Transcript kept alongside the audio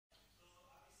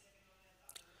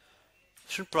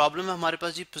Problem है हमारे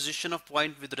पास जी position of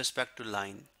point with respect to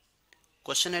line.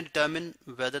 Question है determine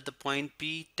whether the point P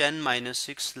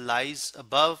 10-6 lies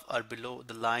above or below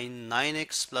the line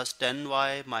 9x plus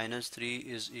 10y minus 3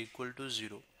 is equal to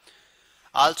 0.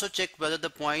 Also check whether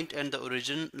the point and the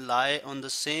origin lie on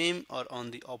the same or on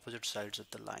the opposite sides of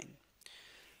the line.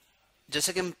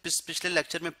 जैसे कि हम पिछले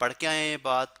lecture में पढ़ के आए हैं ये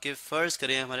बात कि फर्ज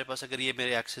करें हमारे पास अगर ये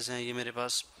मेरे एक्सिस हैं, ये मेरे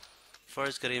पास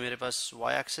फर्ज करें मेरे पास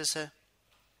y एक्सिस है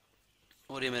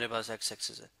और ये मेरे पास x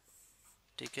एक्सिस है।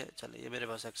 ठीक है, चलिए ये मेरे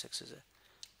पास x एक्सिस है।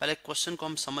 पहले क्वेश्चन को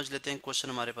हम समझ लेते हैं। क्वेश्चन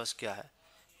हमारे पास क्या है,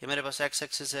 ये मेरे पास x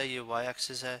एक्सिस है, ये y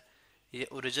एक्सिस है, ये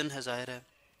ओरिजिन है जाहिर है।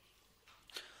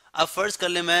 अब फर्ज कर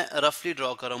ले मैं रफली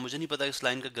ड्रॉ कर रहा हूँ, मुझे नहीं पता इस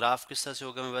लाइन का ग्राफ किस तरह से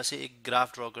होगा, मैं वैसे एक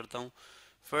ग्राफ ड्रॉ करता हूँ।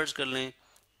 फर्ज कर लें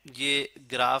ये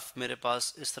ग्राफ मेरे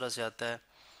पास इस तरह से आता है।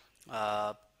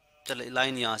 चले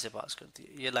लाइन यहाँ से पास करती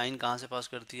है, ये लाइन कहाँ से पास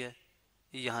करती है,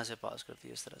 ये यहाँ से पास करती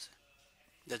है इस तरह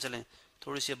से। चलें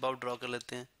थोड़ी सी अबाउट ड्रॉ कर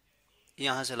लेते हैं,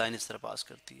 यहाँ से लाइन इस तरह पास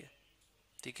करती है।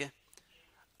 ठीक है,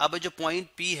 अब जो पॉइंट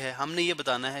P है हमने ये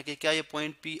बताना है कि क्या ये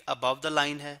point P above the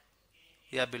line है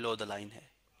या बिलो द लाइन है।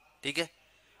 ठीक है,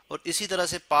 और इसी तरह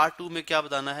से पार्ट 2 में क्या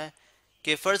बताना है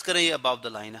कि फर्ज करें ये अबव द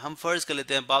लाइन है, हम फर्ज कर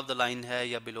लेते हैं अबव द लाइन है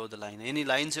या बिलो द लाइन है, यानी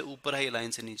लाइन से ऊपर है या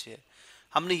लाइन से नीचे है।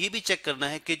 हमने ये भी चेक करना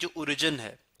है कि जो ओरिजिन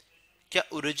है क्या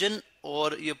ओरिजिन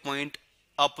और ये पॉइंट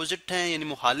अपोजिट हैं, यानी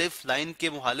मुखालिफ लाइन के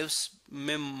मुखालिफ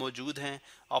में मौजूद हैं,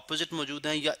 अपोजिट मौजूद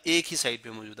हैं या एक ही साइड पे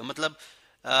मौजूद है। मतलब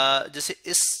जैसे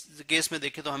इस केस में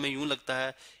देखें तो हमें यूं लगता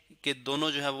है कि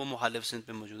दोनों जो है वो मुखालिफ सिंध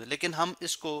पे मौजूद है, लेकिन हम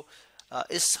इसको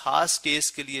इस खास केस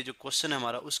के लिए जो क्वेश्चन है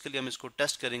हमारा उसके लिए हम इसको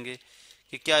टेस्ट करेंगे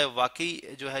कि क्या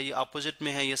वाकई जो है ये अपोजिट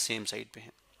में है या सेम साइड पे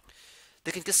है।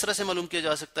 देखें किस तरह से मालूम किया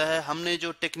जा सकता है। हमने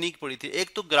जो टेक्निक पढ़ी थी,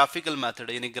 एक तो ग्राफिकल मेथड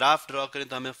है, यानी ग्राफ ड्रॉ करें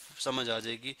तो हमें समझ आ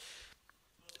जाएगी,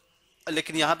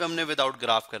 लेकिन यहाँ पे हमने विदाउट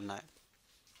ग्राफ करना है।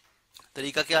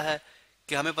 तरीका क्या है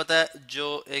कि हमें पता है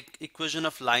जो एक इक्वेशन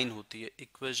ऑफ लाइन होती है,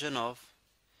 इक्वेशन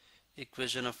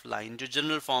ऑफ लाइन जो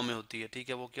जनरल फॉर्म में होती है, ठीक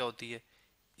है, वो क्या होती है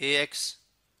ax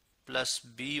plus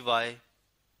B Y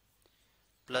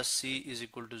plus C is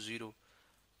equal to 0।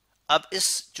 अब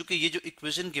इस चूंकि ये जो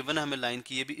इक्वेशन गिवन है हमें लाइन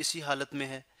की, ये भी इसी हालत में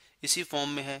है, इसी फॉर्म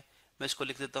में है। मैं इसको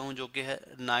लिख देता हूं जो कि है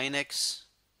 9x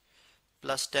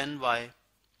plus 10y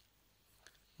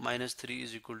minus 3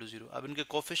 is equal to 0। अब इनके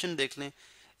कोफिशिएंट देख लें,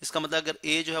 इसका मतलब अगर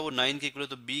a जो है वो 9 के इक्वल है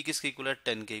तो b किसके इक्वल है,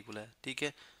 10 के इक्वल है। ठीक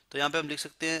है, तो यहाँ पे हम लिख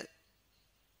सकते हैं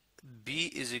b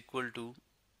इज इक्वल टू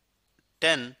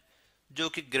 10 जो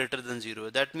कि ग्रेटर देन 0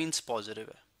 है, दैट मीन्स पॉजिटिव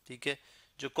है। ठीक है,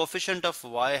 जो कोफिशिएंट ऑफ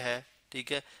y है,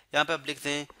 ठीक है, यहाँ पे आप लिखते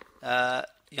हैं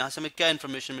यहाँ से हमें क्या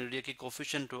इन्फॉर्मेशन मिल रही है कि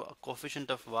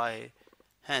coefficient of y,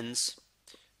 hence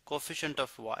coefficient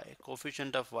of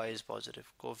y is positive,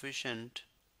 coefficient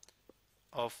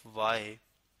of y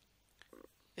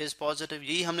is positive.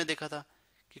 यही हमने देखा था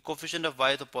कि कोफिशिएंट ऑफ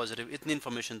y तो पॉजिटिव, इतनी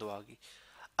इंफॉर्मेशन तो आ गई।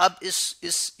 अब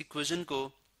इस इक्वेशन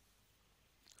को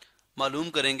मालूम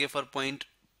करेंगे फॉर पॉइंट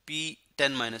P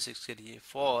 10-6 के लिए,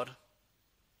 फॉर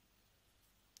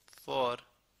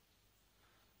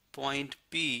पॉइंट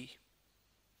P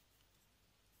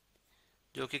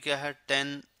जो कि क्या है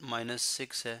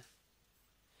 10-6 है।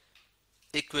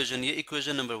 इक्वेशन, ये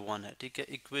इक्वेशन नंबर 1 है। ठीक है,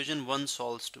 इक्वेशन 1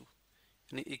 सॉल्व्स टू,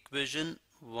 यानी इक्वेशन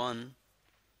 1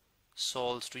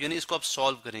 सॉल्व्स टू, यानी इसको आप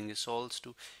सॉल्व करेंगे, सॉल्व्स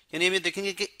टू यानी हमें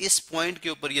देखेंगे कि इस पॉइंट के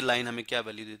ऊपर ये लाइन हमें क्या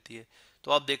वैल्यू देती है।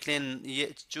 तो आप देख लें,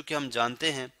 ये चूंकि हम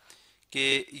जानते हैं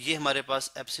कि ये हमारे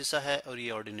पास एब्सिसा है और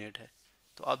ये ऑर्डिनेट है,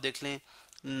 तो आप देख लें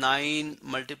 9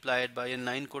 मल्टीप्लाइड बाय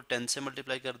 9 को 10 से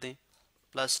मल्टीप्लाई कर दें,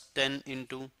 प्लस 10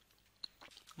 इंटू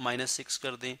 -6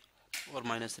 कर दें और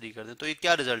 -3 कर दें, तो ये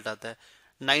क्या रिजल्ट आता है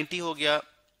 90 हो गया।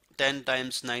 10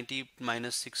 टाइम्स 90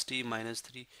 -60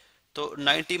 -3, तो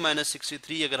 90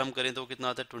 -63 अगर हम करें तो कितना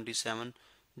आता है 27,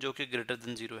 जो कि ग्रेटर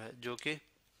देन 0 है, जो कि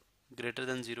ग्रेटर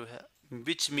देन 0 है,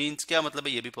 विच मीन्स क्या मतलब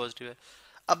है ये भी पॉजिटिव है।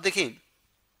 अब देखें,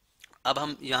 अब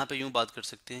हम यहाँ पे यूं बात कर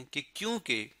सकते हैं कि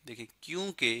क्योंकि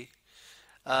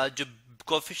जो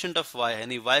कोफिशिएंट ऑफ y है,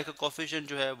 यानी y का कोफिशिएंट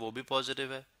जो है वो भी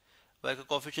पॉजिटिव है, y का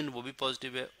कोफिशिएंट वो भी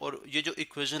पॉजिटिव है, और ये जो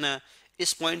इक्वेशन है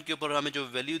इस पॉइंट के ऊपर हमें जो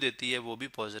वैल्यू देती है वो भी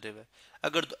पॉजिटिव है।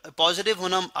 अगर पॉजिटिव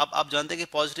होना, आप जानते हैं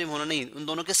कि पॉजिटिव होना नहीं, उन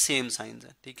दोनों के सेम साइंस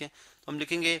हैं। ठीक है, तो हम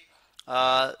लिखेंगे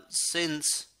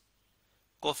since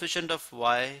coefficient of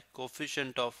y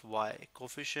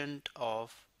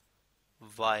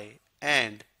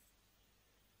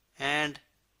and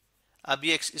अब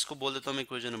ये इसको बोल देता हूँ मैं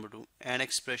equation number 2, and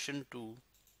expression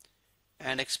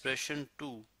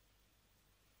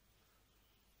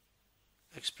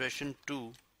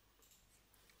 2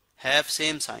 have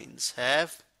same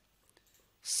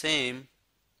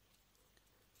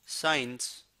signs,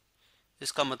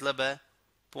 इसका मतलब है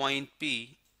point P,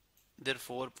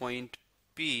 therefore point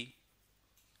P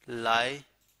lie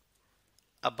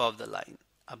above the line,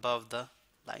 above the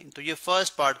line। तो ये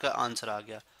फर्स्ट पार्ट का आंसर आ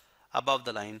गया, above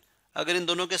the line। अगर इन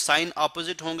दोनों के साइन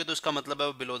ऑपोजिट होंगे तो उसका मतलब है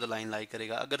वो बिलो द लाइन लाई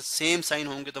करेगा, अगर सेम साइन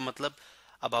होंगे तो मतलब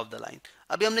अबव द लाइन।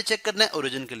 अभी हमने चेक करना है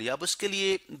ओरिजिन के लिए। अब उसके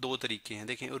लिए दो तरीके हैं।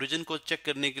 देखें, ओरिजिन को चेक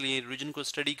करने के लिए, ओरिजिन को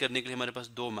स्टडी करने के लिए हमारे पास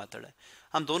दो मेथड है।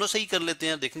 हम दोनों सही कर लेते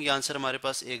हैं, देखेंगे आंसर हमारे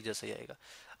पास एक जैसा ही आएगा।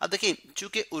 अब देखिए,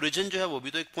 चूंकि ओरिजिन जो है वो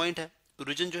भी तो एक पॉइंट है,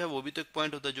 ओरिजिन जो है वो भी तो एक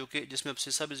पॉइंट होता है जो कि जिसमें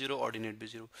अब्सिसा भी जीरो, ऑर्डिनेट भी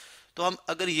जीरो। तो हम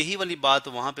अगर यही वाली बात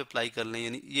वहां पे अप्लाई कर लें,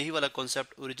 यानी यही वाला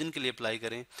कॉन्सेप्ट ओरिजिन के लिए अप्लाई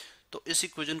करें, तो इस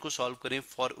इक्वेशन को सॉल्व करें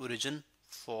फॉर ओरिजिन,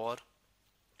 फॉर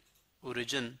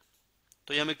ओरिजिन,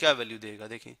 तो ये हमें क्या वैल्यू देगा।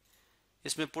 देखें,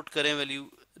 इसमें पुट करें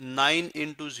value 9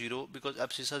 into zero, because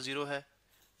abscissa zero है,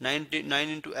 9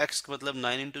 इंटू एक्स का मतलब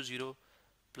 9 इंटू जीरो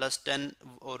प्लस 10,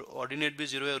 और ऑर्डिनेट भी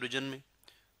जीरो है ओरिजिन में,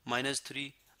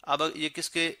 -3। अब ये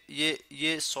किसके,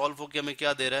 ये सॉल्व होकर हमें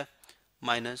क्या दे रहा है,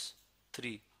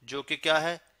 -3, जो कि क्या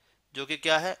है, जो कि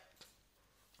क्या है,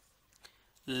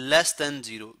 less than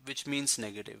zero, which means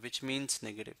negative, which means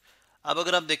negative. अब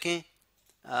अगर आप देखें,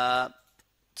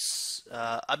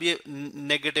 अब ये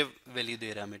नेगेटिव वैल्यू दे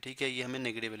रहा है हमें, ठीक है, ये हमें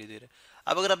नेगेटिव वैल्यू दे रहा है।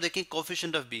 अब अगर आप देखें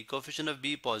कोफिशिएंट ऑफ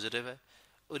बी पॉजिटिव है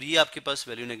और ये आपके पास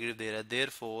वैल्यू नेगेटिव दे रहा है,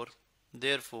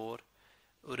 देयरफॉर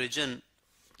ओरिजिन,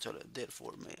 चलो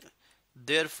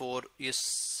देयरफॉर ये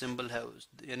सिंबल है,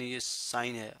 यानी ये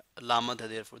साइन है, अलामत है,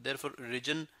 therefore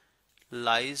origin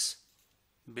lies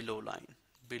below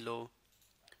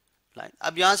line.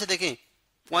 अब यहां से देखें,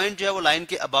 पॉइंट जो है वो लाइन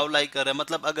के अबव लाई कर रहा है,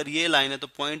 मतलब अगर ये लाइन है तो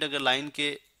पॉइंट अगर लाइन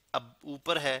के अब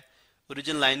ऊपर है,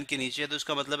 ओरिजिन लाइन के नीचे है, तो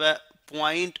इसका मतलब है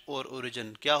पॉइंट और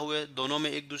ओरिजिन क्या हुए, दोनों में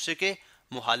एक दूसरे के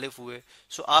मुखालिफ हुए।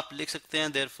 सो आप लिख सकते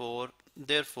हैं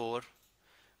therefore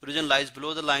origin lies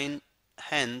below the line,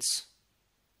 hence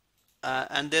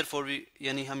and therefore भी,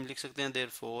 यानी हम लिख सकते हैं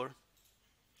देयरफॉर,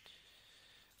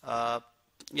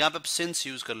 यहाँ पे सिंस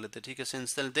यूज कर लेते हैं, ठीक है,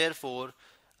 since, therefore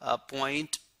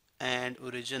point and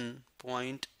origin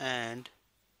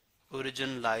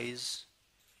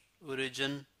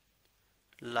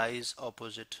lies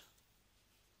opposite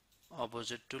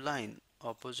to line,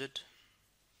 opposite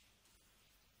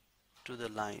to the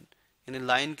line, यानी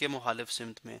लाइन के मुखालिफ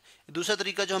सिमत में। दूसरा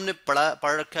तरीका जो हमने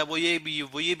पढ़ रखा है वो ये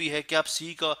भी है कि आप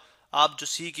जो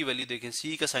सी की वैल्यू देखें,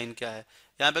 सी का साइन क्या है,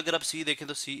 यहाँ पे अगर आप सी देखें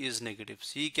तो सी इज नेगेटिव,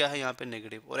 सी क्या है यहाँ पे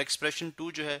नेगेटिव, और एक्सप्रेशन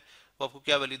 2 जो है वो आपको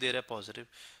क्या वैल्यू दे रहा है, पॉजिटिव।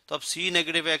 तो अब सी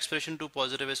नेगेटिव है, एक्सप्रेशन 2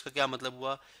 पॉजिटिव है, इसका क्या मतलब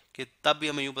हुआ कि तब भी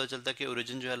हमें यूँ पता चलता है कि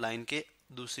ओरिजिन जो है लाइन के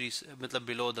दूसरी, मतलब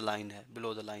बिलो द लाइन है।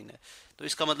 तो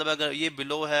इसका मतलब अगर ये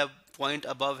बिलो है, पॉइंट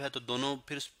अबव है, तो दोनों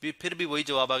फिर भी वही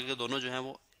जवाब आ गया, दोनों जो है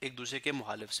वो एक दूसरे के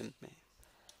मुखालिफ सिमत में।